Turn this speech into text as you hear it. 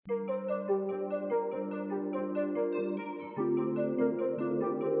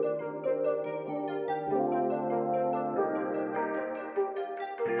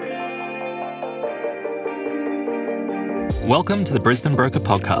Welcome to the Brisbane Broker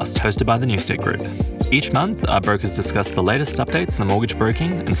Podcast, hosted by the Newstead Group. Each month, our brokers discuss the latest updates in the mortgage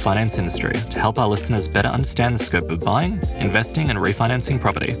broking and finance industry to help our listeners better understand the scope of buying, investing and refinancing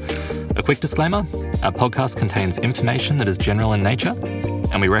property. A quick disclaimer, our podcast contains information that is general in nature,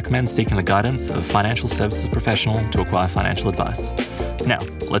 and we recommend seeking the guidance of a financial services professional to acquire financial advice. Now,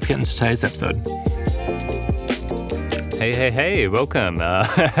 let's get into today's episode. Hey, welcome.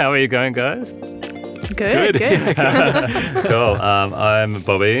 How are you going, guys? Good. Cool. I'm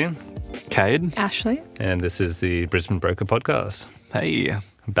Bobby. Cade. Ashley. And this is the Brisbane Broker Podcast. Hey.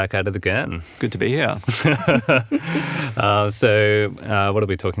 Back at it again. Good to be here. So what are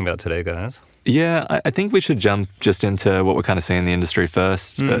we talking about today, guys? Yeah, I think we should jump just into what we're kind of seeing in the industry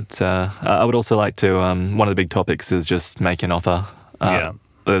first. But I would also like to, one of the big topics is just make an offer.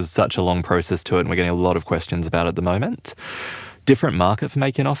 There's such a long process to it, and we're getting a lot of questions about it at the moment. Different market for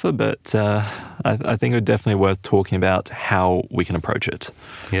making an offer, but I think it's definitely worth talking about how we can approach it.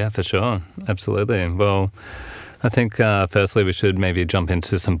 Yeah, for sure. Absolutely. Well, I think firstly we should maybe jump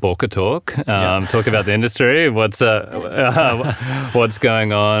into some Borka talk, talk about the industry, what's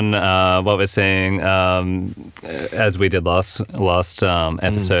going on, what we're seeing. As we did last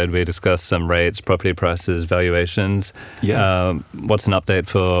episode, we discussed some rates, property prices, valuations. Yeah. What's an update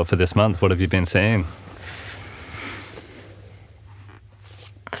for this month? What have you been seeing?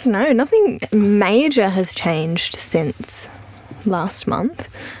 I don't know, nothing major has changed since last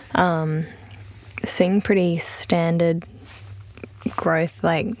month. Seeing pretty standard growth,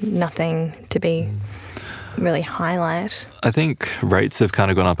 like nothing to be really highlight. I think rates have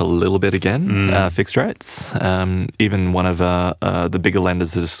kind of gone up a little bit again, fixed rates. Even one of the bigger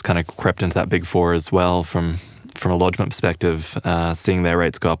lenders has kind of crept into that big four as well from a lodgement perspective. Seeing their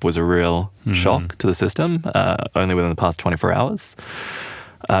rates go up was a real shock to the system, only within the past 24 hours.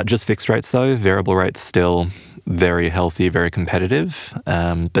 Just fixed rates though, variable rates still very healthy, very competitive.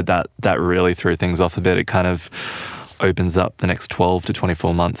 But that really threw things off a bit. It kind of opens up the next 12 to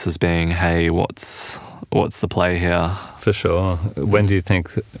 24 months as being, hey, what's the play here? For sure. When do you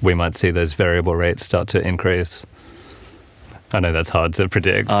think we might see those variable rates start to increase? I know that's hard to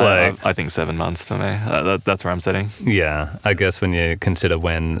predict. I think 7 months for me. That's where I'm sitting. Yeah, I guess when you consider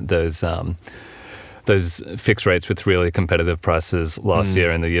when those fixed rates with really competitive prices last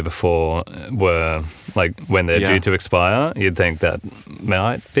year and the year before were like when they're due to expire, you'd think that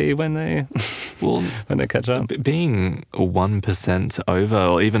might be when they catch up. Being 1% over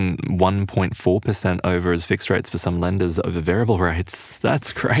or even 1.4% over as fixed rates for some lenders over variable rates,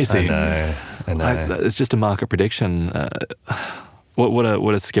 that's crazy. I know. It's just a market prediction.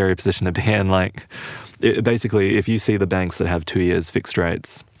 What a scary position to be in. Basically, if you see the banks that have 2 years fixed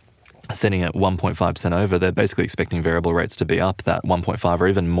rates sitting at 1.5% over, they're basically expecting variable rates to be up that 1.5 or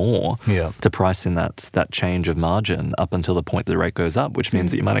even more to price in that change of margin up until the point the rate goes up, which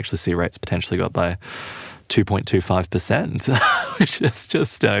means that you might actually see rates potentially go up by 2.25%, which is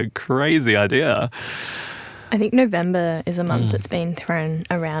just a crazy idea. I think November is a month that's been thrown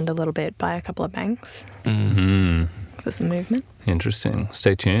around a little bit by a couple of banks for some movement. Interesting.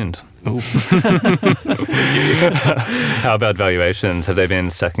 Stay tuned. Oh, How about valuations? Have they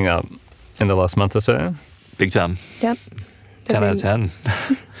been stacking up in the last month or so? big time. Yep. 10 out of 10.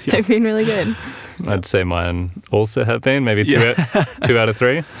 They've been really good. I'd say mine also have been, maybe 2 out of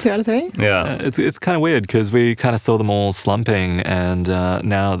 3. 2 out of 3? Yeah. It's kind of weird because we kind of saw them all slumping, and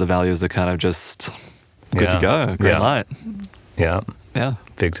now the values are kind of just good to go, green light. Yeah.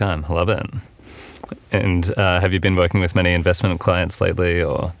 Big time. I love it. And have you been working with many investment clients lately,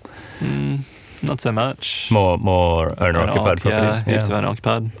 or Not so much. more owner-occupied property? Yeah, heaps of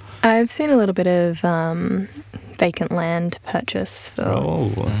owner-occupied. I've seen a little bit of vacant land purchase for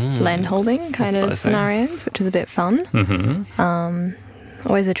land holding kind of scenarios, which is a bit fun.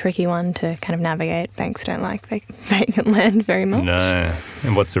 Always a tricky one to kind of navigate. Banks don't like vacant land very much. No.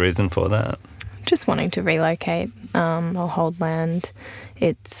 And what's the reason for that? Just wanting to relocate or hold land.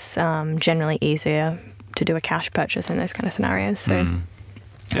 It's generally easier to do a cash purchase in those kind of scenarios. So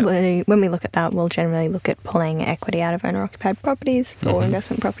when we look at that, we'll generally look at pulling equity out of owner-occupied properties or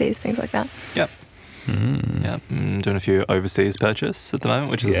investment properties, things like that. Yep. Yep. Doing a few overseas purchase at the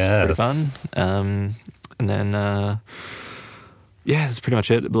moment, which is pretty fun. And then, that's pretty much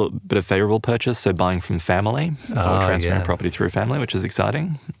it. A bit of favourable purchase, so buying from family or transferring property through family, which is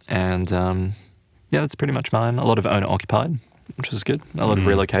exciting. And that's pretty much mine. A lot of owner-occupied, which is good. A lot of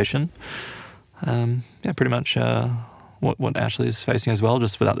relocation. Pretty much what Ashley's facing as well,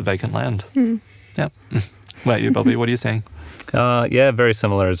 just without the vacant land. Yeah. Wait, you, Bobby, what are you saying? Very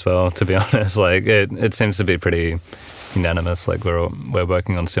similar as well, to be honest. Like it seems to be pretty unanimous. Like we're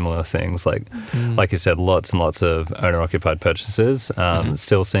working on similar things. Like you said, lots and lots of owner-occupied purchases.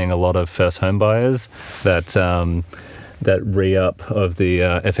 Still seeing a lot of first home buyers that re-up of the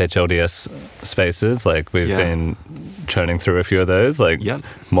FHLDS spaces. Like we've been churning through a few of those. Like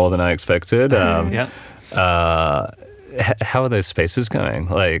more than I expected. How are those spaces going?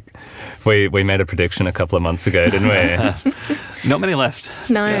 Like, we made a prediction a couple of months ago, didn't we? Not many left.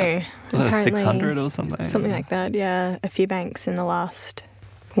 No. Yeah. Was that 600 or something? Something like that, yeah. A few banks in the last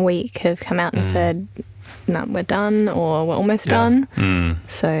week have come out and said, no, we're done or we're almost done.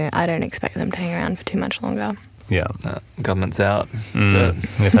 So I don't expect them to hang around for too much longer. Yeah. Government's out. That's it.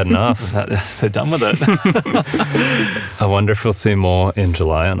 We've had enough. They're done with it. I wonder if we'll see more in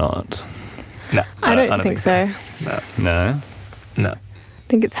July or not. No, I don't think so. No? No. I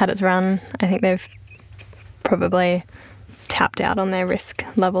think it's had its run. I think they've probably tapped out on their risk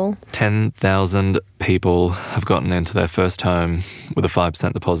level. 10,000 people have gotten into their first home with a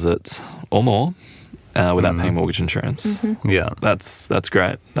 5% deposit or more without paying mortgage insurance. Yeah. That's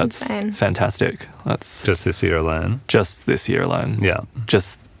great. That's insane. Fantastic. That's just this year alone. Just this year alone. Yeah.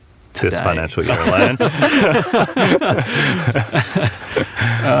 Just today. This financial year alone.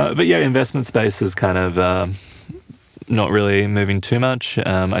 But yeah, investment space is kind of not really moving too much.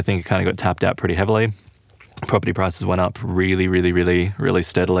 I think it kind of got tapped out pretty heavily. Property prices went up really, really, really, really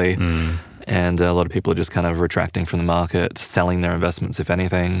steadily. And a lot of people are just kind of retracting from the market, selling their investments, if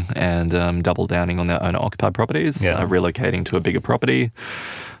anything, and double downing on their owner-occupied properties, relocating to a bigger property,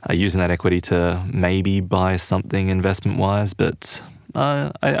 using that equity to maybe buy something investment-wise. But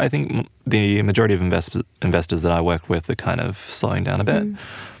I think the majority of investors that I work with are kind of slowing down a bit,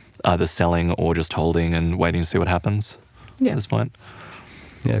 either selling or just holding and waiting to see what happens at this point.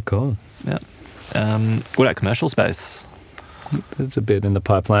 Yeah, cool. Yeah. What about commercial space? There's a bit in the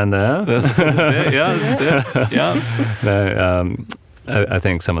pipeline there. There's a bit, yeah. No, I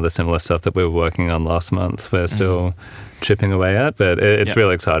think some of the similar stuff that we were working on last month, we're still chipping away at, but it's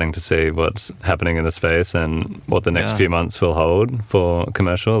really exciting to see what's happening in the space and what the next few months will hold for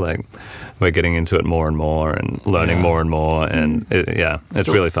commercial. Like, we're getting into it more and more and learning more and more, and it's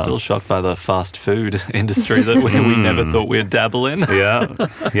really fun. Still shocked by the fast food industry that we never thought we'd dabble in. Yeah,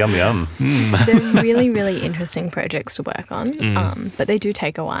 yum. They're really, really interesting projects to work on, but they do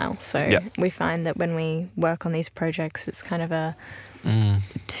take a while. So we find that when we work on these projects, it's kind of a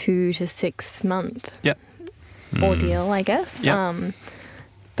 2 to 6 month ordeal, I guess.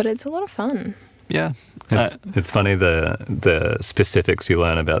 But it's a lot of fun. Yeah. It's funny the specifics you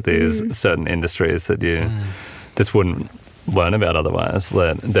learn about these certain industries that you just wouldn't learn about otherwise,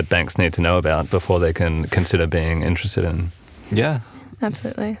 that banks need to know about before they can consider being interested in. Yeah.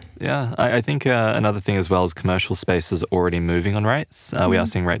 Absolutely. Yeah. I think another thing as well is commercial space is already moving on rates. We are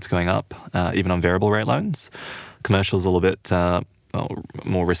seeing rates going up, even on variable rate loans. Commercial's a little bit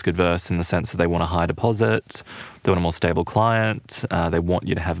more risk adverse in the sense that they want a high deposit, they want a more stable client, they want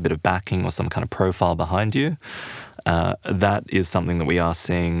you to have a bit of backing or some kind of profile behind you. That is something that we are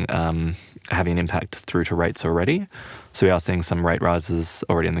seeing having an impact through to rates already. So we are seeing some rate rises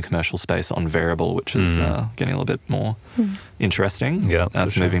already in the commercial space on variable, which is getting a little bit more interesting. Yeah,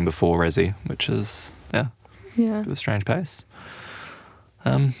 it's moving before resi, which is a bit of a strange pace.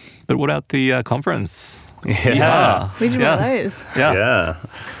 But what about the conference? Yeah. We did one of those. Yeah.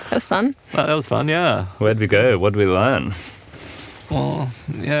 That was fun. That was fun, yeah. Where'd we go? What did we learn? Well,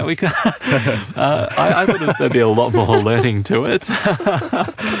 yeah, we can. I thought there'd be a lot more learning to it.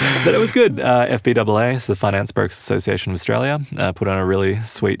 But it was good. FBAA, so the Finance Brokers Association of Australia, put on a really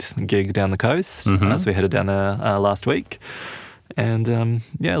sweet gig down the coast. So we headed down there last week. And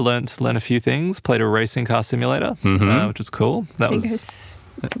learned a few things. Played a racing car simulator, which was cool. That was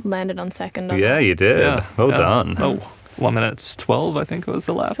landed on second. You did. Yeah, well done. 1 minute 12, I think was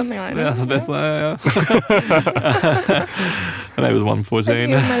the lap. Something like that. Yeah, that's the best lap. And it was 1:14. It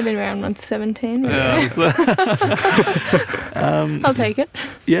might have been around 1:17. I'll take it.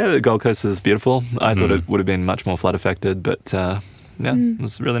 Yeah, the Gold Coast is beautiful. I thought it would have been much more flood affected, but it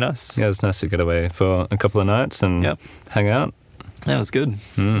was really nice. Yeah, it was nice to get away for a couple of nights and hang out. Yeah, it was good.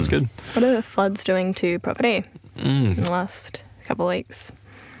 It was good. What are the floods doing to property in the last couple of weeks?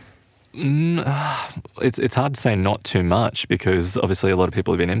 It's hard to say not too much because obviously a lot of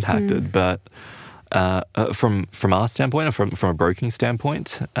people have been impacted, but from our standpoint or from a broking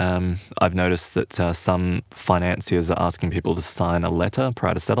standpoint, I've noticed that some financiers are asking people to sign a letter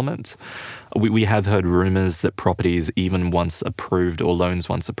prior to settlement. We have heard rumours that properties, even once approved or loans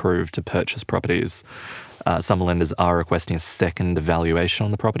once approved to purchase properties, some lenders are requesting a second evaluation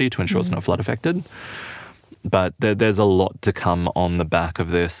on the property to ensure it's not flood affected. But there's a lot to come on the back of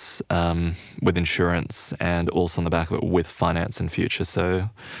this with insurance and also on the back of it with finance in future. So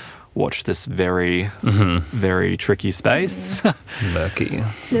watch this very, very tricky space. Murky.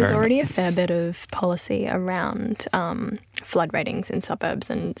 There's already a fair bit of policy around flood ratings in suburbs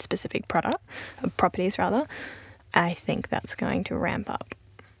and specific properties rather. I think that's going to ramp up.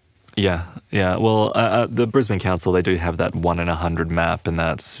 Yeah. Well, the Brisbane Council, they do have that 1 in 100 map, and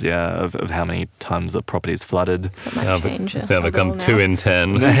that's, of how many times the property is flooded. That might change. It's now become 2 in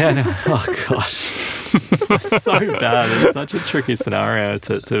 10. Oh, gosh. It's so bad. It's such a tricky scenario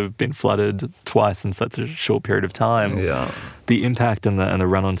to have been flooded twice in such a short period of time. Yeah. The impact and the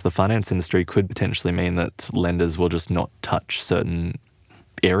run onto the finance industry could potentially mean that lenders will just not touch certain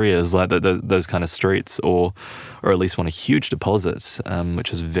areas like those kind of streets, or at least want a huge deposit,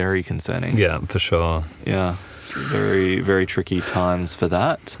 which is very concerning. Yeah, for sure. Yeah, very, very tricky times for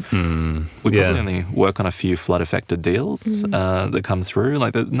that. We probably only work on a few flood-affected deals that come through.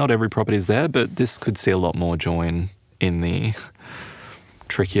 Like, not every property is there, but this could see a lot more join in the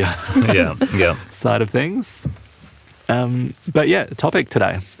trickier side of things. But yeah, topic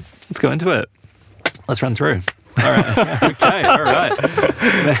today. Let's go into it. Let's run through. All right. Okay. All right.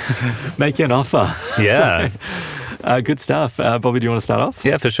 Make you an offer. Yeah. So, good stuff. Bobby, do you want to start off?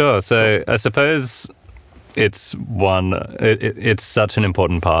 Yeah, for sure. So I suppose it's it's such an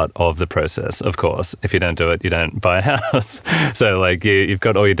important part of the process, of course. If you don't do it, you don't buy a house. So like you've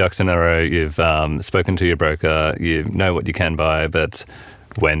got all your ducks in a row. You've spoken to your broker. You know what you can buy, but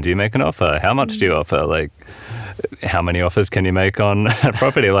when do you make an offer? How much do you offer? Like, how many offers can you make on a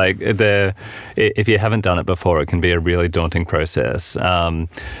property? Like, if you haven't done it before, it can be a really daunting process.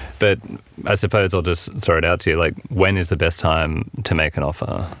 But I suppose I'll just throw it out to you. Like, when is the best time to make an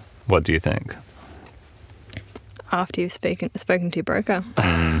offer? What do you think? After you've spoken to your broker.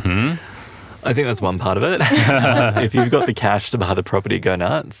 I think that's one part of it. If you've got the cash to buy the property, go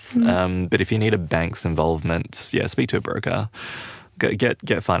nuts. But if you need a bank's involvement, speak to a broker.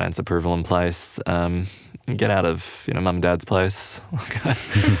 Get finance approval in place. Get out of mum and dad's place.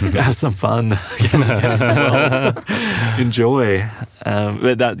 Go have some fun. Get into the world. Enjoy.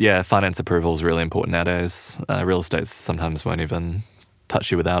 But finance approval is really important nowadays. Real estate sometimes won't even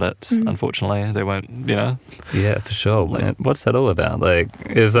touch you without it. Unfortunately, they won't. Yeah, for sure. What's that all about? Like,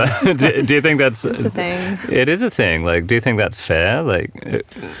 is that? do you think that's? It's a thing. It is a thing. Like, do you think that's fair? Like.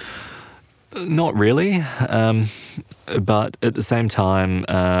 Not really. But at the same time,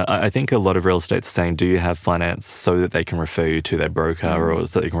 I think a lot of real estates are saying, do you have finance so that they can refer you to their broker or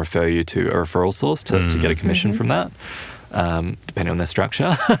so they can refer you to a referral source to get a commission from that, depending on their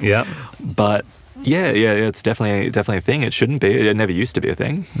structure. Yeah. But it's definitely a thing. It shouldn't be. It never used to be a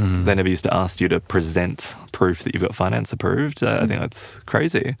thing. They never used to ask you to present proof that you've got finance approved. I think that's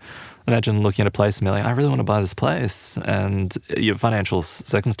crazy. Imagine looking at a place and being like, I really want to buy this place, and your financial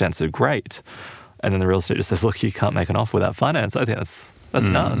circumstances are great. And then the real estate just says, look, you can't make an offer without finance. I think that's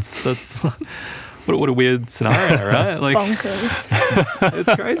nuts. That's what a weird scenario, right? Like, bonkers.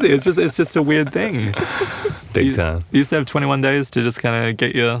 It's crazy. It's just a weird thing. Big time. You used to have 21 days to just kind of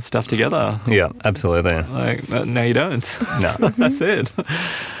get your stuff together. Yeah, absolutely. Like, now you don't. No. That's it.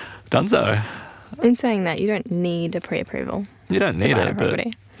 Donezo. In saying that, you don't need a pre-approval. You don't need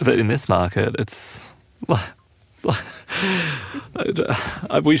it, but in this market, it's...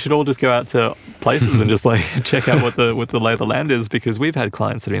 we should all just go out to places and just like check out what the lay of the land is, because we've had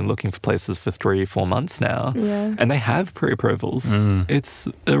clients that have been looking for places for 3-4 months now, and they have pre-approvals. It's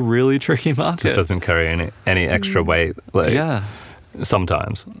a really tricky market. Just doesn't carry any extra weight. Like,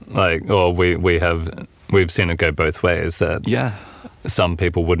 sometimes, like, or we've seen it go both ways. That some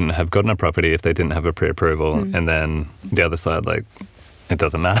people wouldn't have gotten a property if they didn't have a pre-approval, and then the other side, like, it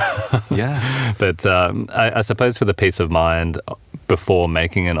doesn't matter. But I suppose for the peace of mind before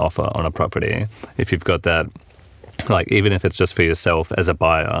making an offer on a property, if you've got that, like, even if it's just for yourself as a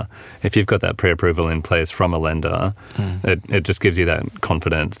buyer, if you've got that pre-approval in place from a lender, it just gives you that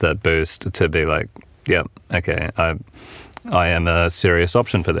confidence, that boost to be like, okay, I am a serious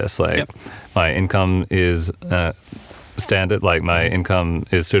option for this. Like, my income is standard, like my income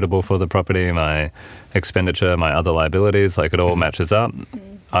is suitable for the property, my expenditure, my other liabilities, like it all matches up.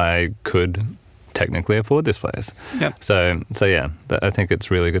 I could technically afford this place. So I think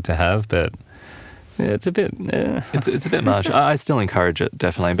it's really good to have, but it's a bit... It's a bit much. I still encourage it,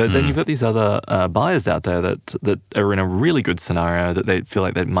 definitely. But then you've got these other buyers out there that are in a really good scenario that they feel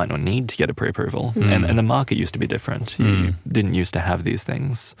like they might not need to get a pre-approval. And the market used to be different. You didn't used to have these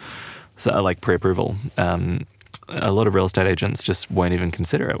things. So like pre-approval. A lot of real estate agents just won't even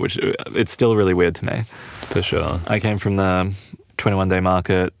consider it, which it's still really weird to me. For sure. I came from the 21-day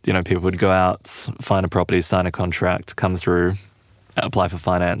market, people would go out, find a property, sign a contract, come through, apply for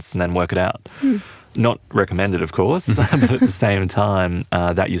finance, and then work it out. Not recommended, of course, but at the same time,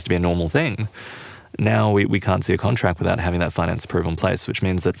 that used to be a normal thing. Now we can't see a contract without having that finance approval in place, which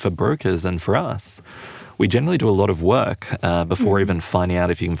means that for brokers and for us, we generally do a lot of work before even finding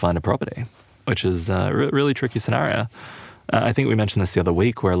out if you can find a property, which is a really tricky scenario. I think we mentioned this the other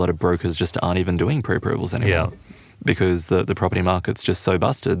week where a lot of brokers just aren't even doing pre-approvals anymore because the property market's just so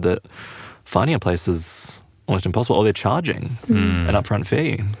busted that finding a place is almost impossible, or they're charging an upfront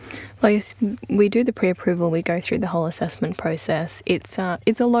fee. Well, yes, we do the pre-approval. We go through the whole assessment process. It's a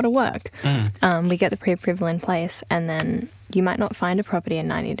lot of work. We get the pre-approval in place, and then you might not find a property in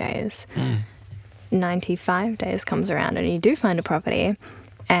 90 days. 95 days comes around, and you do find a property,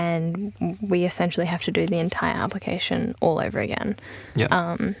 and we essentially have to do the entire application all over again.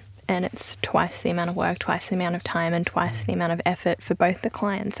 And it's twice the amount of work, twice the amount of time, and twice the amount of effort for both the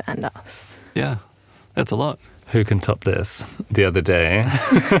clients and us. Yeah, that's a lot. Who can top this? The other day,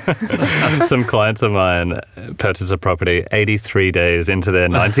 some clients of mine purchased a property 83 days into their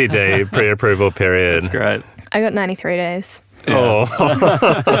 90-day pre-approval period. That's great. I got 93 days. Yeah. Oh.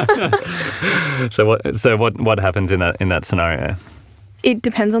 So what happens in that scenario? It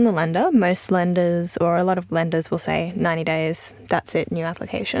depends on the lender. Most lenders, or a lot of lenders, will say 90 days, that's it, new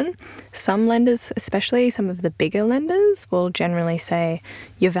application. Some lenders, especially some of the bigger lenders, will generally say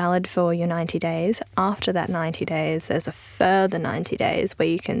you're valid for your 90 days. After that 90 days, there's a further 90 days where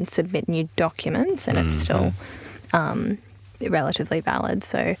you can submit new documents and it's still relatively valid.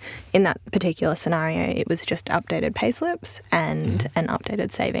 So in that particular scenario, it was just updated payslips and an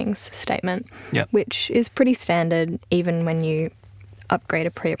updated savings statement, which is pretty standard even when you upgrade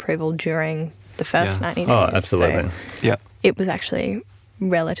a pre-approval during the first 90 days. Oh, absolutely. So it was actually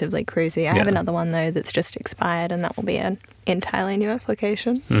relatively cruisy. I have another one, though, that's just expired, and that will be an entirely new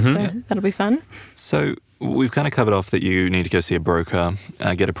application. So that'll be fun. So we've kind of covered off that you need to go see a broker,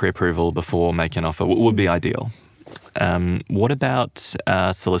 get a pre-approval before making an offer. What would be ideal? What about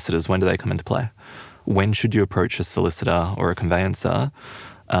solicitors? When do they come into play? When should you approach a solicitor or a conveyancer?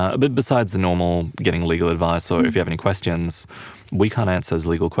 But besides the normal getting legal advice or if you have any questions, we can't answer those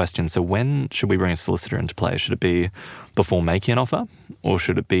legal questions. So when should we bring a solicitor into play? Should it be before making an offer, or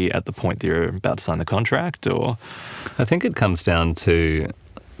should it be at the point that you're about to sign the contract? Or I think it comes down to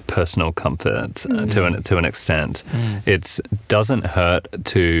personal comfort to an extent. It doesn't hurt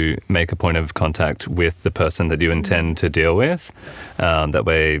to make a point of contact with the person that you intend to deal with. That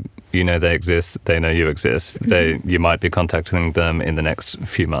way, you know they exist, they know you exist. You might be contacting them in the next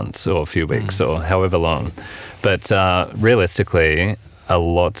few months or a few weeks or however long. But realistically, a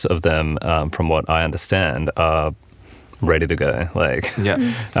lot of them, from what I understand, are ready to go.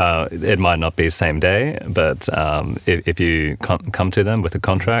 It might not be same day, but if you come to them with a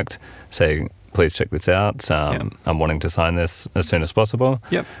contract, say, please check this out. I'm wanting to sign this as soon as possible.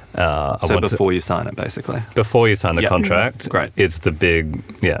 So before you sign it, basically. Before you sign the contract, Great. It's the big,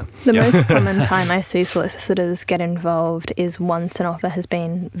 The most common time I see solicitors get involved is once an offer has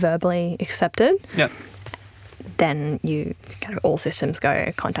been verbally accepted. Then you kind of all systems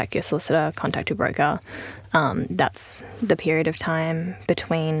go, contact your solicitor, contact your broker. That's the period of time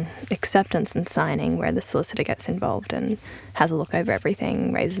between acceptance and signing where the solicitor gets involved and has a look over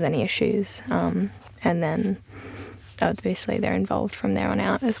everything, raises any issues, and then obviously they're involved from there on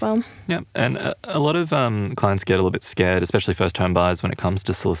out as well. And a lot of clients get a little bit scared, especially first home buyers, when it comes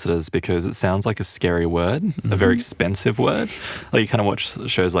to solicitors, because it sounds like a scary word, a very expensive word. Like you kind of watch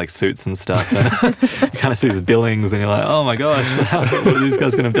shows like Suits and stuff, and you kind of see these billings and you're like, oh my gosh, what are these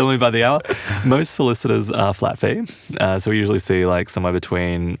guys going to bill me by the hour? Most solicitors are flat fee. So we usually see like somewhere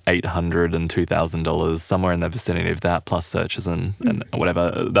between $800 and $2,000, somewhere in the vicinity of that, plus searches and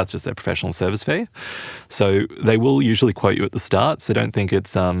whatever. That's just their professional service fee. So they will usually quote you at the start, so don't think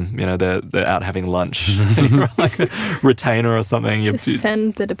it's they're out having lunch and you're like a retainer or something. Just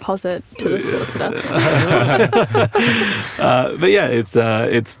send the deposit to the solicitor. But yeah,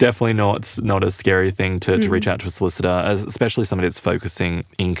 it's definitely not a scary thing to reach out to a solicitor, especially somebody that's focusing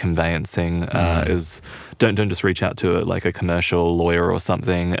in conveyancing. Don't just reach out to like a commercial lawyer or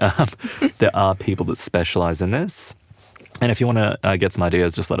something. There are people that specialize in this. And if you want to get some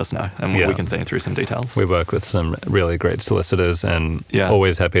ideas, just let us know, and we can send you through some details. We work with some really great solicitors, and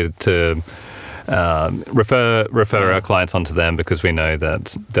always happy to refer our clients onto them because we know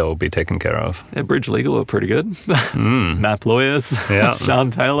that they'll be taken care of. Bridge Legal are pretty good. Map Lawyers,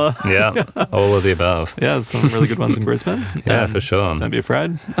 Sean Taylor. All of the above. Some really good ones in Brisbane. For sure. Don't be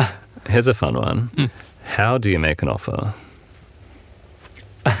afraid. Here's a fun one. How do you make an offer?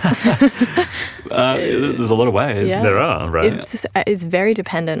 There's a lot of ways. Yeah. There are, right? It's very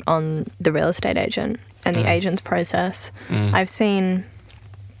dependent on the real estate agent and the agent's process. I've seen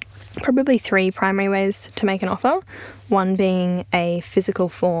probably 3 primary ways to make an offer. One being a physical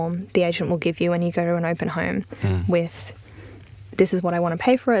form the agent will give you when you go to an open home with, this is what I want to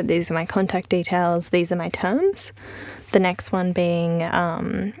pay for it, these are my contact details, these are my terms. The next one being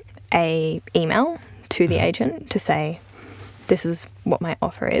a email to the agent to say, this is what my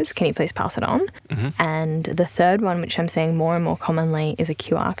offer is, can you please pass it on? And the third one, which I'm seeing more and more commonly, is a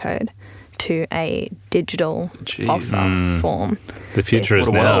QR code to a digital offer form. The future is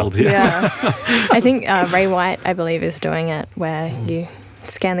now. World, I think Ray White, I believe, is doing it, where you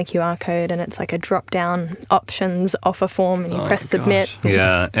scan the QR code and it's like a drop-down options offer form, and you press submit.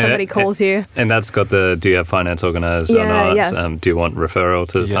 Yeah. Somebody calls you. And that's got the, do you have finance organised or not? Yeah. Do you want referral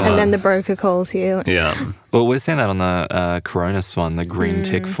to someone? And then the broker calls you. Yeah. Well, we're seeing that on the Coronis one, the green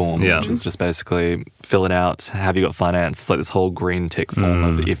tick form, which is just basically fill it out. Have you got finance? It's like this whole green tick form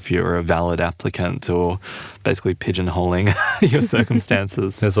of if you're a valid applicant, or basically pigeonholing your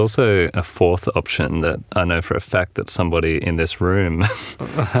circumstances. There's also a fourth option that I know for a fact that somebody in this room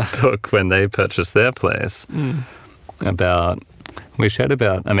took when they purchased their place. They shared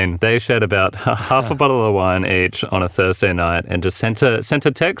about half a bottle of wine each on a Thursday night and just sent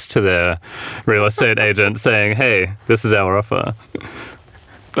a text to their real estate agent saying, hey, this is our offer.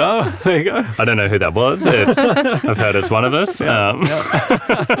 Oh, there you go. I don't know who that was. I've heard it's one of us.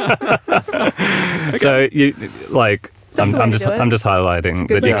 So you like, I'm just highlighting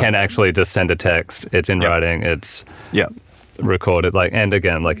that you can actually just send a text. It's in writing. It's recorded. Like, and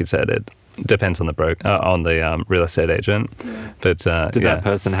again, like you said, it depends on the real estate agent. But did that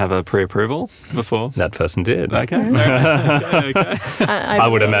person have a pre-approval before? That person did. Okay. Okay. I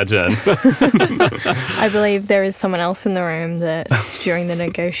would imagine. I believe there is someone else in the room that during the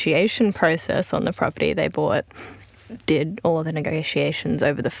negotiation process on the property they bought did all of the negotiations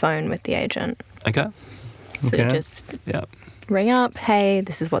over the phone with the agent. Okay. So you just ring up, hey,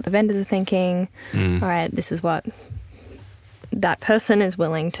 this is what the vendors are thinking. All right, this is what that person is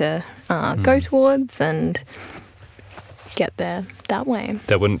willing to go towards, and get there that way.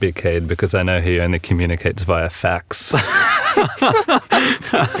 That wouldn't be Cade, because I know he only communicates via fax.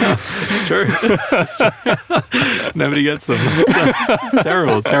 It's true. Nobody gets them. It's a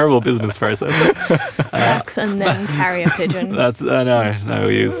terrible business process. Fax and then carrier pigeon. No,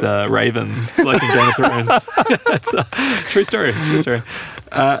 we use ravens like in Game of Thrones. It's a true story.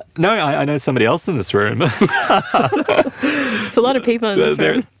 No, I know somebody else in this room. It's a lot of people in this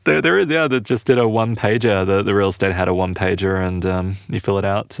room. There is, that just did a one-pager. The real estate had a one-pager, and you fill it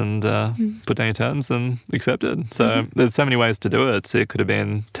out and put down your terms and accept it. So there's so many ways to do it. It could have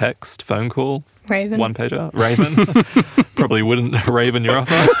been text, phone call, Raven. One-pager, Raven. Probably wouldn't Raven your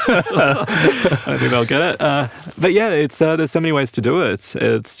offer. So I don't think they'll get it. But yeah, it's there's so many ways to do it.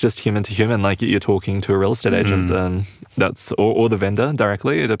 It's just human to human. Like, you're talking to a real estate agent, then that's or the vendor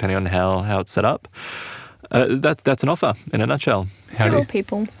directly, depending on how it's set up. That's an offer in a nutshell.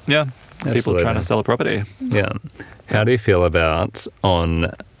 People. Yeah. Absolutely. People trying to sell a property. Yeah. How do you feel about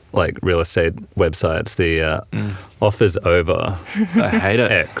on like real estate websites the offers over I hate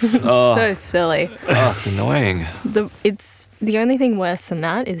it. X? So silly. Oh, it's annoying. The only thing worse than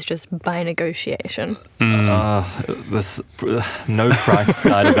that is just by negotiation. This no price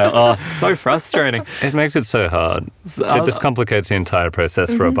guide about. Oh, it's so frustrating. It makes it so hard. It just complicates the entire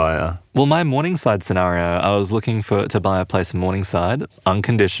process for a buyer. Well, my Morningside scenario, I was looking to buy a place in Morningside,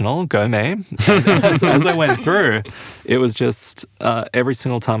 unconditional, go me. As I went through, it was just every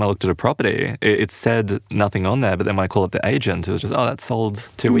single time I looked at a property, it said nothing on there, but then when I call up the agent, it was just, that sold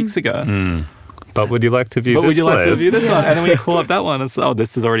 2 weeks ago. But would you like to view this would you like to place? view this one? And then when you call up that one, it's,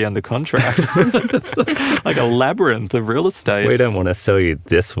 this is already under contract. It's like a labyrinth of real estate. We don't want to sell you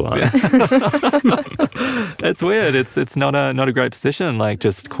this one. It's weird. It's not a great position, like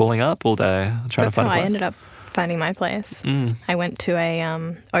just calling up all day, trying to find a place. That's how I ended up finding my place. I went to a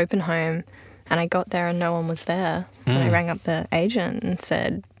open home, and I got there and no one was there. And I rang up the agent and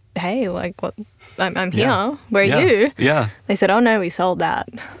said, hey, like, what? I'm here. Yeah. Where are you? Yeah. They said, oh, no, we sold that.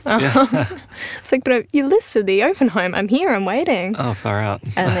 It's like, but you listed the open home. I'm here. I'm waiting. Oh, far out.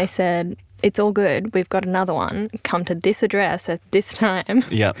 And they said, it's all good. We've got another one. Come to this address at this time.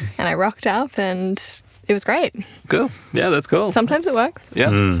 Yeah. And I rocked up, and it was great. Cool. Yeah, that's cool. Sometimes it works. Yeah.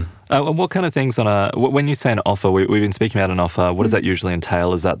 And what kind of things when you say an offer, we've been speaking about an offer, what does that usually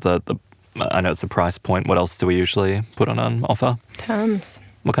entail? Is that the I know it's the price point. What else do we usually put on an offer? Terms.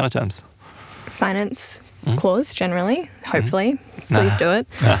 What kind of terms? Finance clause generally. Hopefully, please do it.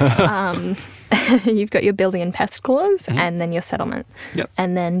 You've got your building and pest clause, and then your settlement. Yep.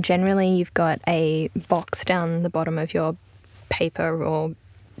 And then generally you've got a box down the bottom of your paper or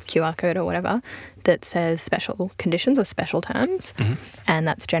QR code or whatever that says special conditions or special terms, and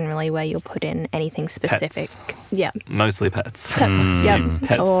that's generally where you'll put in anything specific. Pets. Yeah. Mostly pets.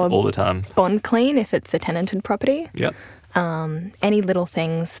 Pets, or all the time. Bond clean if it's a tenanted property. Yep. Any little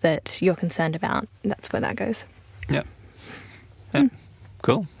things that you're concerned about, that's where that goes. Yep. Yeah.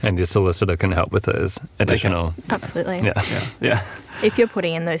 Cool. And your solicitor can help with those additional... Absolutely. Yeah. If you're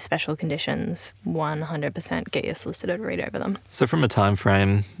putting in those special conditions, 100% get your solicitor to read over them. So from a time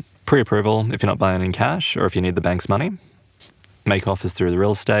frame, pre-approval, if you're not buying in cash or if you need the bank's money, make offers through the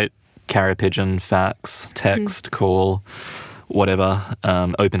real estate, carrier pigeon, fax, text, call, whatever,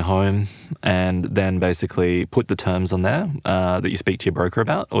 open home, and then basically put the terms on there that you speak to your broker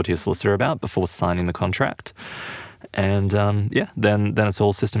about or to your solicitor about before signing the contract. And then it's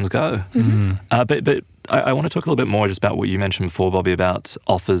all systems go. But I want to talk a little bit more just about what you mentioned before, Bobby, about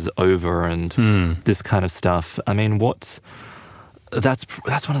offers over and this kind of stuff. I mean,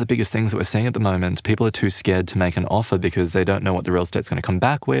 that's one of the biggest things that we're seeing at the moment. People are too scared to make an offer because they don't know what the real estate's going to come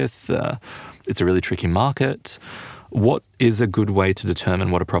back with. It's a really tricky market. What is a good way to determine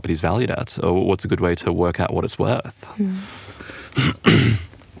what a property's valued at, or what's a good way to work out what it's worth?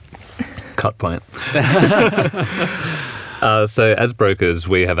 Cut point. So as brokers,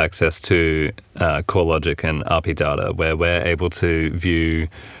 we have access to CoreLogic and RP data where we're able to view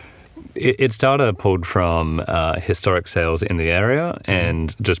it's data pulled from historic sales in the area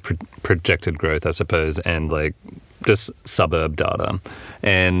and just projected growth, I suppose, and like just suburb data.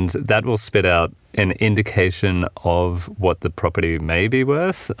 And that will spit out an indication of what the property may be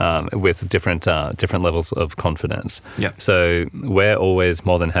worth with different levels of confidence. Yeah. So we're always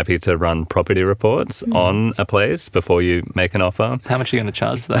more than happy to run property reports on a place before you make an offer. How much are you going to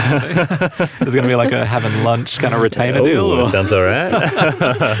charge for that? Is it going to be like a having lunch kind of retainer deal? Or? Sounds all right.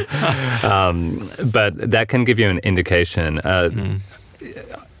 But that can give you an indication. I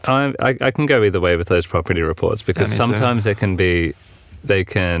can go either way with those property reports because sometimes they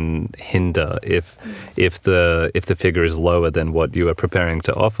can hinder if the figure is lower than what you are preparing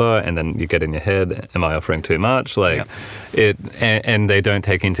to offer, and then you get in your head, am I offering too much? And they don't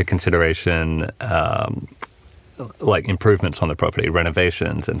take into consideration like improvements on the property,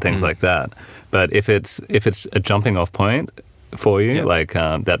 renovations and things like that. But if it's a jumping off point for you,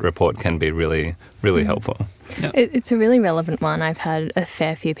 that report can be really, really helpful. Yep. It's a really relevant one. I've had a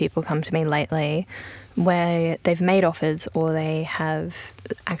fair few people come to me lately where they've made offers or they have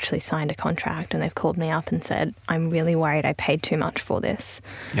actually signed a contract and they've called me up and said, I'm really worried I paid too much for this.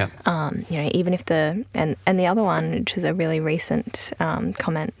 Yeah. Even if and the other one, which is a really recent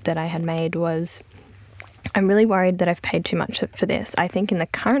comment that I had made, was, I'm really worried that I've paid too much for this. I think in the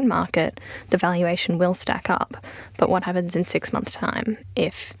current market, the valuation will stack up. But what happens in 6 months' time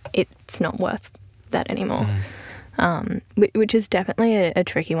if it's not worth that anymore? Which is definitely a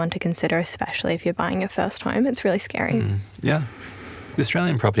tricky one to consider, especially if you're buying your first home. It's really scary. Yeah. The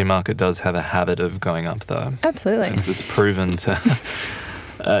Australian property market does have a habit of going up, though. Absolutely. It's proven to...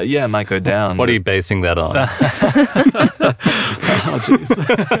 it might go down. What are you basing that on? Oh,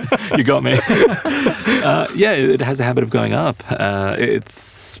 jeez. You got me. It has a habit of going up. It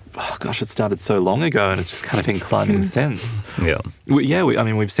started so long ago and it's just kind of been climbing since. Yeah.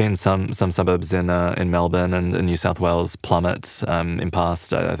 We've seen some suburbs in Melbourne and New South Wales plummet in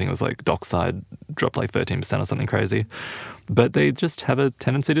past. I think it was like Dockside dropped like 13% or something crazy. But they just have a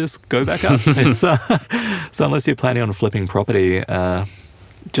tendency to just go back up. So unless you're planning on flipping property,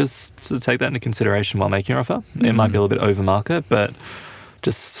 just to take that into consideration while making your offer. It might be a little bit over market, but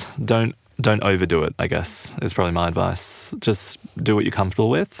just don't overdo it, I guess, is probably my advice. Just do what you're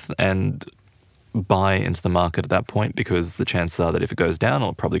comfortable with and buy into the market at that point, because the chances are that if it goes down,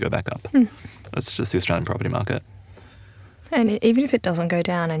 it'll probably go back up. That's just the Australian property market. And even if it doesn't go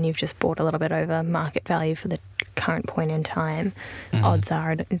down and you've just bought a little bit over market value for the current point in time, odds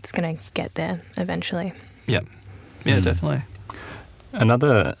are it's going to get there eventually. Yeah, definitely.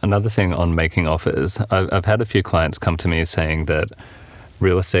 Another thing on making offers, I've had a few clients come to me saying that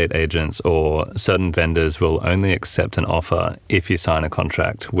real estate agents or certain vendors will only accept an offer if you sign a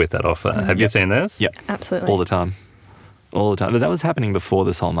contract with that offer. Have you seen this? Yeah, absolutely. All the time. But that was happening before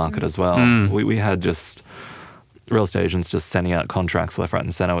this whole market as well. We had just real estate agents just sending out contracts left, right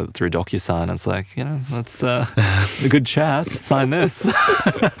and centre through DocuSign. It's like, that's a good chat. Sign this. And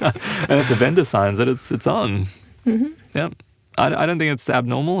if the vendor signs it, it's on. Yep. I don't think it's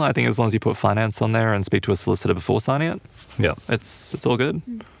abnormal. I think as long as you put finance on there and speak to a solicitor before signing it, it's all good.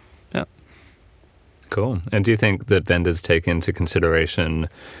 Yeah. Cool. And do you think that vendors take into consideration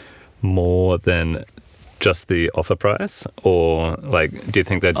more than just the offer price? Or do you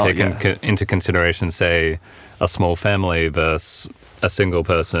think they'd take into consideration, say, a small family versus a single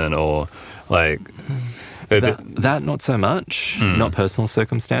person, or that not so much, not personal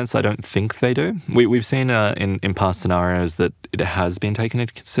circumstance. I don't think they do. We've seen in past scenarios that it has been taken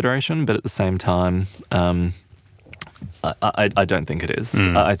into consideration, but at the same time, I don't think it is.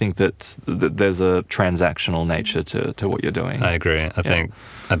 I think that there's a transactional nature to what you're doing. I agree. I think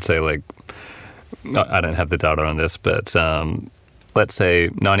I'd say I don't have the data on this, but let's say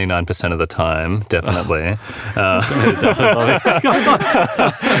 99% of the time, definitely.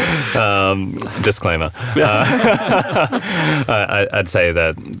 Disclaimer. I'd say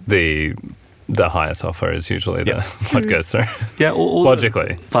that the highest offer is usually what goes through. Yeah, all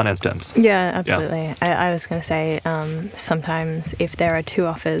logically. Finance terms. Yeah, absolutely. Yeah. I was going to say sometimes if there are two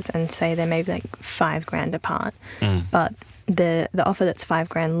offers and say they're maybe $5,000 apart, but the offer that's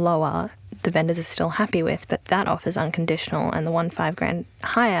 $5,000 lower, the vendors are still happy with, but that offer's unconditional, and the one $5,000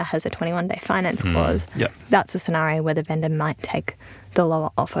 higher has a 21-day finance clause. That's a scenario where the vendor might take the lower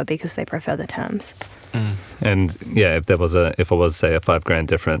offer because they prefer the terms. And if it was say a $5,000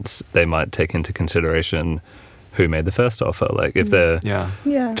 difference, they might take into consideration who made the first offer. If they're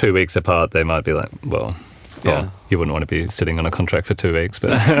 2 weeks apart, they might be you wouldn't want to be sitting on a contract for 2 weeks,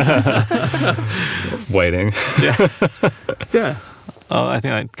 but waiting. Yeah. I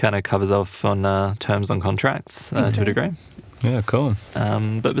think that kind of covers off on terms on contracts to a degree. Yeah, cool.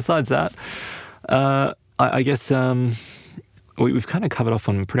 But besides that, I guess we've kind of covered off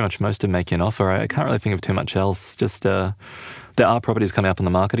on pretty much most of making an offer. I can't really think of too much else. Just there are properties coming up on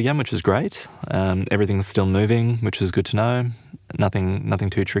the market again, which is great. Everything's still moving, which is good to know. Nothing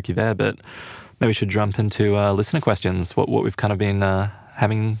too tricky there, but maybe we should jump into listener questions, what we've kind of been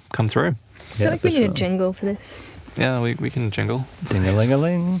having come through. I feel like we need a jingle for this. Yeah, we can jingle.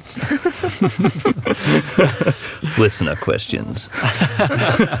 Ding-a-ling-a-ling. Listener questions.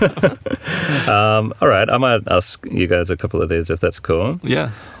 All right, I might ask you guys a couple of these if that's cool.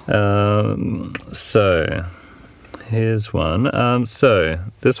 Yeah. So here's one. So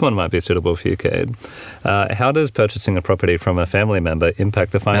this one might be suitable for you, Cade. How does purchasing a property from a family member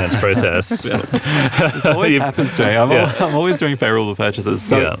impact the finance process? This always happens to me. I'm always doing favourable purchases.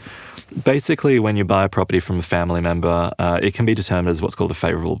 So basically, when you buy a property from a family member, it can be determined as what's called a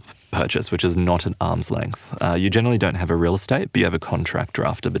favourable purchase, which is not at arm's length. You generally don't have a real estate, but you have a contract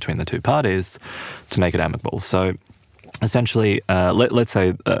drafted between the two parties to make it amicable. So essentially, let's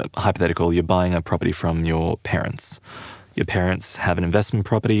say, hypothetical, you're buying a property from your parents. Your parents have an investment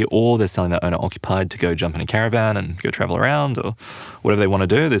property, or they're selling their owner-occupied to go jump in a caravan and go travel around, or whatever they want to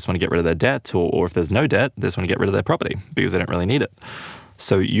do. They just want to get rid of their debt, or if there's no debt, they just want to get rid of their property because they don't really need it.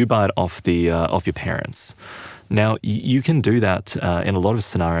 So you buy it off your parents. Now, you can do that in a lot of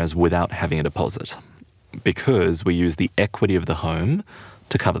scenarios without having a deposit because we use the equity of the home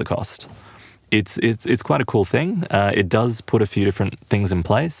to cover the cost. It's quite a cool thing. It does put a few different things in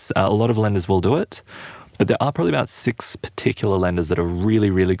place. A lot of lenders will do it, but there are probably about 6 particular lenders that are really,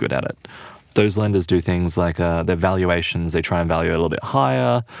 really good at it. Those lenders do things like their valuations, they try and value it a little bit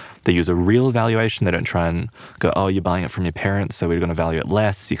higher. They use a real valuation. They don't try and go, oh, you're buying it from your parents, so we're going to value it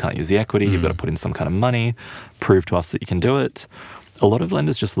less. You can't use the equity. You've got to put in some kind of money, prove to us that you can do it. A lot of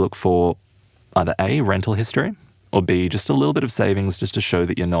lenders just look for either A, rental history, or B, just a little bit of savings just to show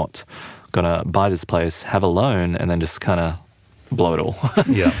that you're not going to buy this place, have a loan, and then just kind of blow it all.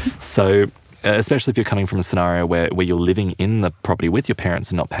 Yeah. So especially if you're coming from a scenario where you're living in the property with your parents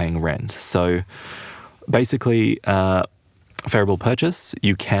and not paying rent. So basically, favourable purchase,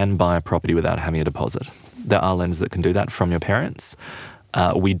 you can buy a property without having a deposit. There are lenders that can do that from your parents.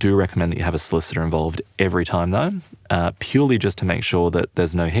 We do recommend that you have a solicitor involved every time, though, purely just to make sure that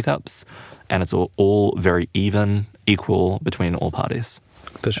there's no hiccups and it's all very equal between all parties.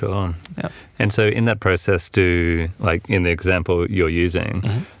 For sure. Yeah. And so in that process, in the example you're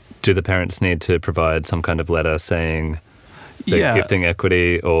using, do the parents need to provide some kind of letter saying they're gifting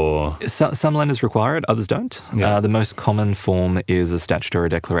equity, or...? Some lenders require it, others don't. Yeah. The most common form is a statutory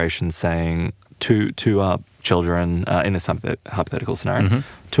declaration saying to our children, in this hypothetical scenario,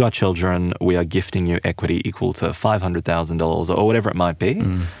 to our children, we are gifting you equity equal to $500,000 or whatever it might be,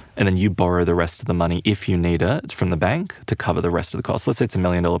 and then you borrow the rest of the money if you need it from the bank to cover the rest of the cost. Let's say it's $1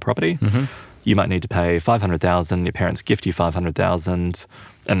 million property. You might need to pay $500,000. Your parents gift you $500,000,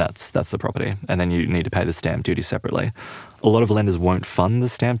 and that's the property. And then you need to pay the stamp duty separately. A lot of lenders won't fund the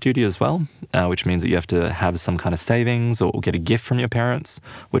stamp duty as well, which means that you have to have some kind of savings or get a gift from your parents,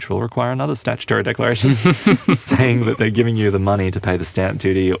 which will require another statutory declaration saying that they're giving you the money to pay the stamp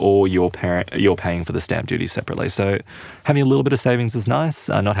duty, or you're paying for the stamp duty separately. So having a little bit of savings is nice.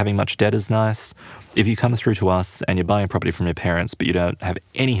 Not having much debt is nice. If you come through to us and you're buying a property from your parents, but you don't have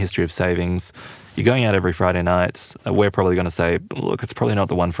any history of savings, you're going out every Friday night, we're probably going to say, look, it's probably not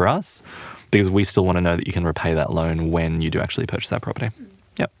the one for us, because we still want to know that you can repay that loan when you do actually purchase that property.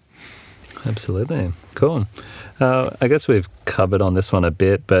 Yep. Absolutely. Cool. I guess we've covered on this one a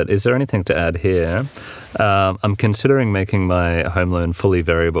bit, but is there anything to add here? I'm considering making my home loan fully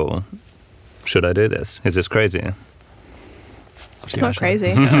variable. Should I do this? Is this crazy? It's not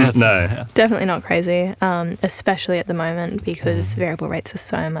crazy. No. Definitely not crazy, especially at the moment, because variable rates are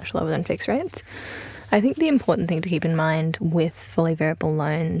so much lower than fixed rates. I think the important thing to keep in mind with fully variable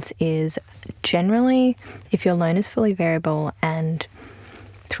loans is generally if your loan is fully variable and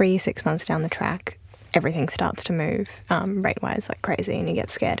 3-6 months down the track, everything starts to move rate-wise like crazy and you get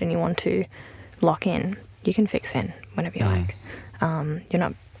scared and you want to lock in, you can fix in whenever you like.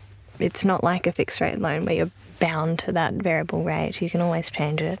 It's not like a fixed rate loan where you're bound to that variable rate. You can always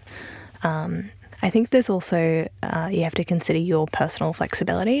change it. I think there's also, you have to consider your personal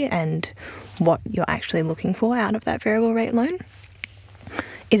flexibility and what you're actually looking for out of that variable rate loan.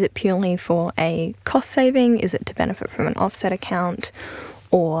 Is it purely for a cost saving? Is it to benefit from an offset account?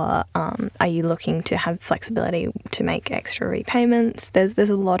 Or are you looking to have flexibility to make extra repayments? There's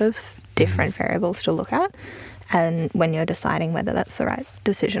a lot of different variables to look at, and when you're deciding whether that's the right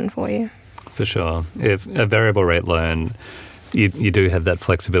decision for you. For sure. If a variable rate loan, you do have that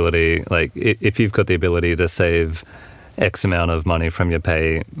flexibility. Like if you've got the ability to save X amount of money from your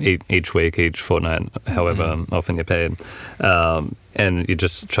pay each week, each fortnight, however often you're paid, and you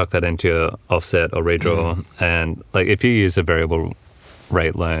just chuck that into your offset or redraw. And like if you use a variable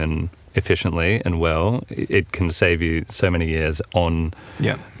rate loan efficiently and well, it can save you so many years on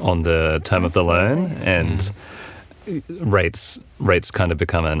the term of the loan, and rates kind of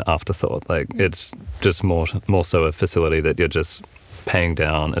become an afterthought. Like it's just more so a facility that you're just paying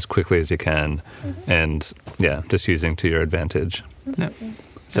down as quickly as you can, and just using to your advantage.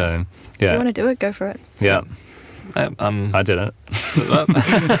 So if you want to do it, go for it. I did it.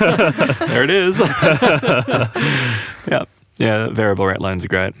 There it is. Variable rate loans are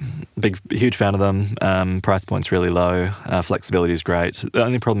great. Huge fan of them. Price point's really low. Flexibility is great. The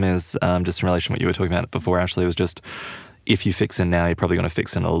only problem is, just in relation to what you were talking about before, Ashley, was just if you fix in now, you're probably going to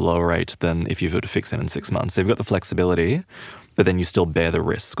fix in at a lower rate than if you were to fix in 6 months. So you've got the flexibility, but then you still bear the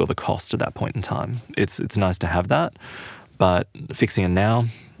risk or the cost at that point in time. It's nice to have that, but fixing in now,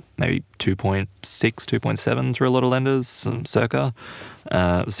 maybe 2.6, 2.7 through a lot of lenders, circa.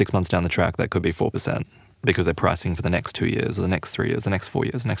 6 months down the track, that could be 4%. Because they're pricing for the next 2 years, or the next 3 years, the next 4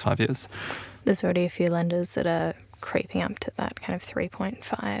 years, the next 5 years. There's already a few lenders that are creeping up to that kind of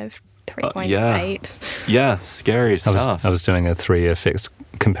 3.5, 3.8. Yeah, scary stuff. I was doing a 3-year fixed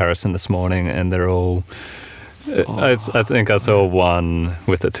comparison this morning, and they're all... I think I saw one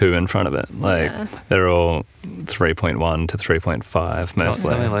with a 2 in front of it. They're all 3.1 to 3.5 mostly.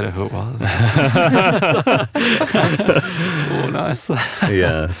 Tell me later who it was. Oh, nice. But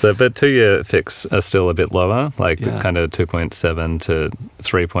 2-year fix are still a bit lower, kind of 2.7 to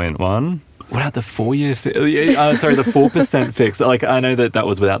 3.1. What about the 4-year fix? The 4% fix. Like, I know that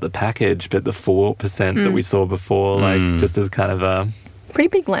was without the package, but the 4% that we saw before, just as kind of a... Pretty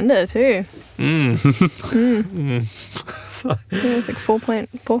big lender too. It's like 4.1.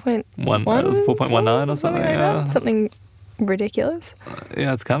 It was 4.19 or something. Like something ridiculous.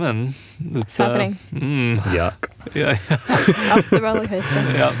 It's coming. It's happening. Yuck. Up the roller coaster.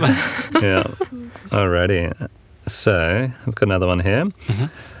 Alrighty. So I've got another one here.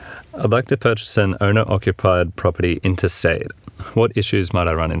 I'd like to purchase an owner-occupied property interstate. What issues might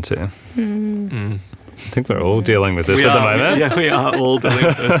I run into? I think we're all dealing with this at the moment. Yeah, we are all dealing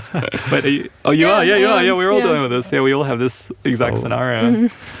with this. Wait, you are? Yeah, you are. Yeah, we're all dealing with this. Yeah, we all have this exact scenario.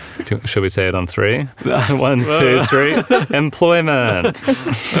 Should we say it on 3? 1, 2, 3. Employment.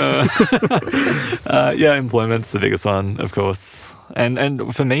 Employment's the biggest one, of course.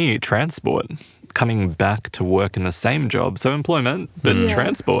 And for me, transport. Coming back to work in the same job. So employment, but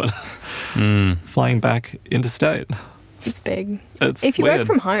transport. Flying back interstate. It's big. If you work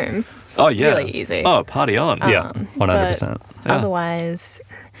from home... Oh, yeah. Really easy. Oh, party on. 100%. Otherwise,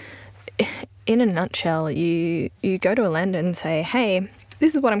 in a nutshell, you go to a lender and say, hey,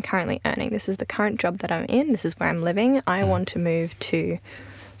 this is what I'm currently earning. This is the current job that I'm in. This is where I'm living. I want to move to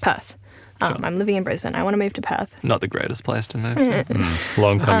Perth. I'm living in Brisbane. I want to move to Perth. Not the greatest place to move to.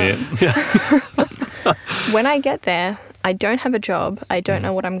 Long commute. When I get there, I don't have a job, I don't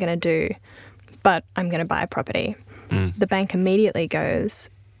know what I'm going to do, but I'm going to buy a property. The bank immediately goes,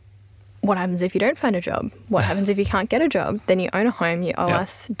 what happens if you don't find a job? What happens if you can't get a job? Then you own a home, you owe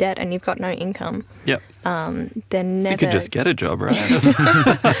us debt, and you've got no income. Yep. They're never... You could just get a job, right? Go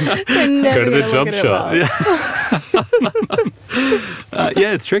to the job shop.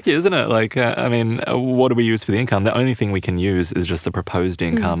 Yeah, it's tricky, isn't it? Like, I mean, what do we use for the income? The only thing we can use is just the proposed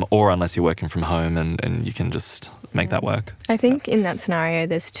income, or unless you're working from home and you can just make that work. I think in that scenario,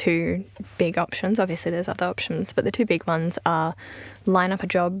 there's two big options. Obviously, there's other options, but the two big ones are line up a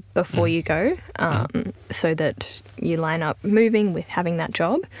job before you go, so that you line up moving with having that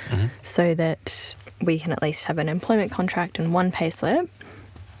job, so that we can at least have an employment contract and one pay slip.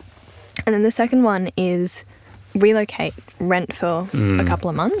 And then the second one is relocate, rent for a couple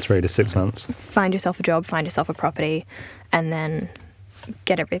of months. 3 to 6 months. Find yourself a job, find yourself a property, and then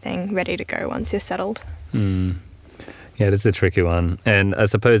get everything ready to go once you're settled. Yeah, it is a tricky one. And I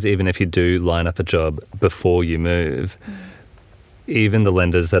suppose even if you do line up a job before you move, even the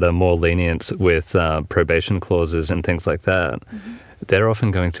lenders that are more lenient with probation clauses and things like that, they're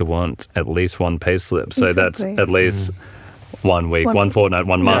often going to want at least one pay slip. So that's at least 1 week, one fortnight,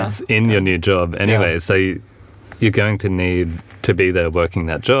 1 month in your new job anyway. So you're going to need to be there working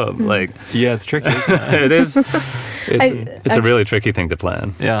that job. Like, yeah, it's tricky, isn't it? It is. It's a really tricky thing to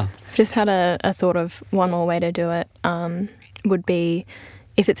plan. Yeah. I've just had a thought of one more way to do it, would be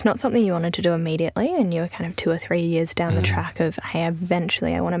if it's not something you wanted to do immediately and you're kind of 2 or 3 years down the track of, hey,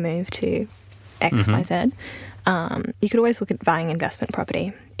 eventually I want to move to X, Y, Z, you could always look at buying investment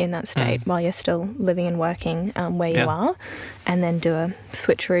property in that state while you're still living and working where you are, and then do a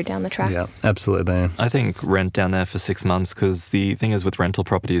switcheroo down the track. Yeah, absolutely. I think rent down there for 6 months, because the thing is with rental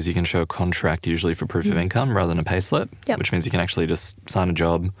properties, you can show a contract usually for proof of income rather than a pay slip, which means you can actually just sign a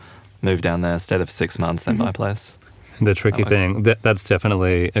job, move down there, stay there for 6 months, then buy a place. The tricky thing, that's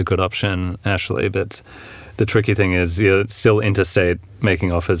definitely a good option, Ashley, but the tricky thing is you're still interstate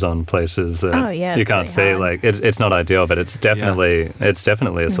making offers on places that you can't see. Like, it's not ideal, but it's definitely a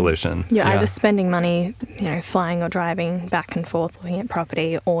solution. You're either spending money, flying or driving back and forth looking at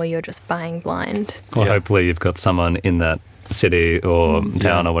property, or you're just buying blind. Or hopefully you've got someone in that city or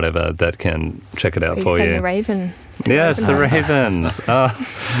town or whatever that can check it out for you. Send the Raven. Yes, the Ravens.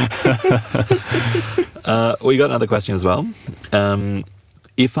 We got another question as well.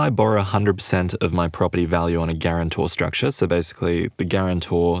 If I borrow 100% of my property value on a guarantor structure, so basically the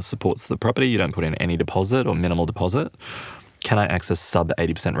guarantor supports the property, you don't put in any deposit or minimal deposit, can I access sub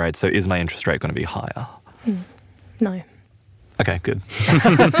 80% rate? So is my interest rate going to be higher? No. Okay, good.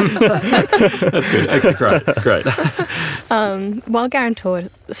 That's good. Okay, great. While guarantor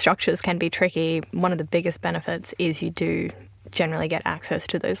structures can be tricky, one of the biggest benefits is you do generally get access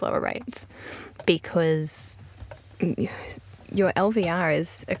to those lower rates, because your LVR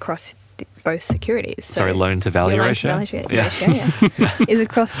is across both securities. Sorry, loan-to-value ratio? Yes, is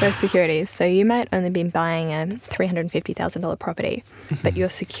across both securities. So you might only be buying a $350,000 property, but you're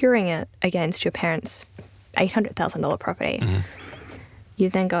securing it against your parents' $800,000 property.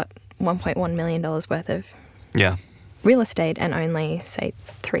 You've then got $1.1 million worth of real estate and only, say,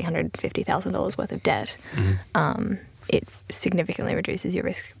 $350,000 worth of debt. It significantly reduces your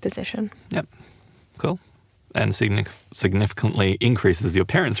risk position. Yep. Cool. And significantly increases your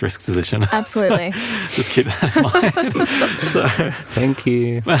parents' risk position. Absolutely. So just keep that in mind. So, thank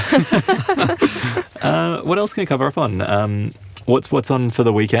you. What else can you cover off on? What's on for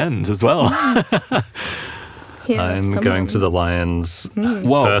the weekend as well? I'm going to the Lions'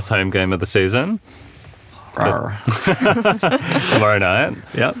 first home game of the season. Tomorrow night.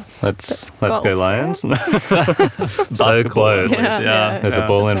 Yep. Let's go Lions. So close. Yeah. There's a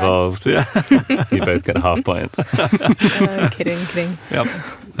ball involved. Right. Yeah. You both get half points. Kidding. Yep.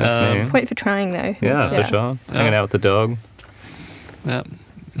 That's me. Point for trying, though. Yeah, for sure. Hanging out with the dog. Yep.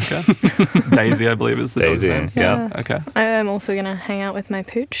 Okay. Daisy, I believe, is the dog's name. Yeah. Okay. I'm also going to hang out with my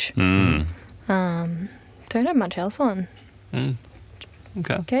pooch. Don't have much else on.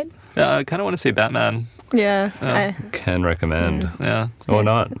 Okay. Yeah, I kind of want to see Batman. Yeah. Can recommend. Yeah. Or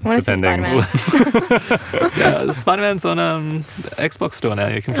not, depending. Yeah, Spider-Man's on the Xbox store now.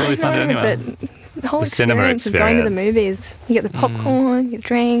 You can probably find it anywhere. But the whole experience of going to the movies, you get the popcorn, you get a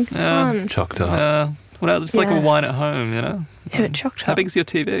drink, it's fun. Chocked up. Well, it's like a wine at home, you know? Yeah, but chocked up. How big's your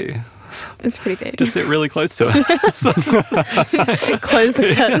TV? It's pretty big. Just sit really close to it. Close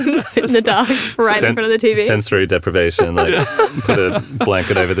the curtains, sit in the dark, right in front of the TV. Sensory deprivation, put a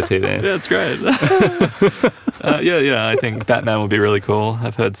blanket over the TV. Yeah, it's great. I think Batman would be really cool.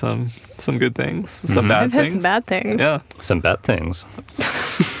 I've heard some good things, some bad things. I've heard some bad things. Yeah. Some bad things.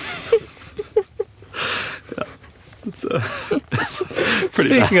 It's pretty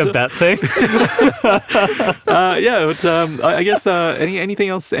Speaking of bad things. yeah, but I guess anything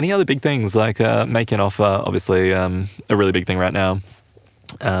else, any other big things like making an offer, obviously a really big thing right now.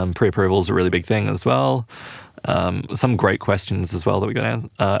 Pre-approval is a really big thing as well. Some great questions as well that we got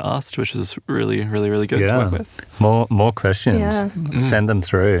asked, which is really, really, really good to work with. More questions. Yeah. Send them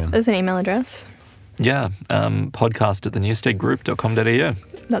through. There's an email address. Yeah, podcast@thenewstategroup.com.au.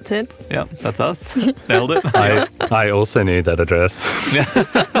 That's it. Yeah, that's us. Nailed it. I also need that address.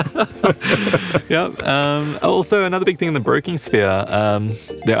 Yeah. Also, another big thing in the broking sphere,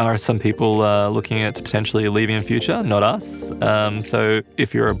 there are some people looking at potentially leaving in future, not us. So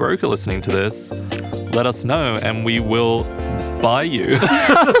if you're a broker listening to this, let us know and we will buy you.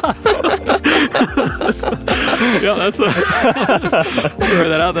 Yeah, that's throw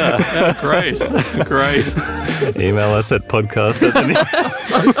that out there. Yeah, great. Email us at podcast.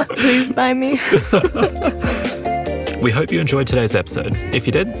 Please buy me. We hope you enjoyed today's episode. If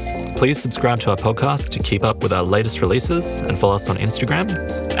you did, please subscribe to our podcast to keep up with our latest releases and follow us on Instagram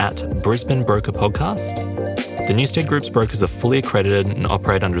 @Brisbane Broker Podcast. The Newsted Group's brokers are fully accredited and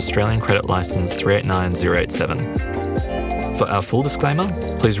operate under Australian Credit Licence 389087. For our full disclaimer,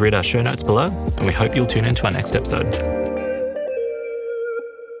 please read our show notes below, and we hope you'll tune in to our next episode.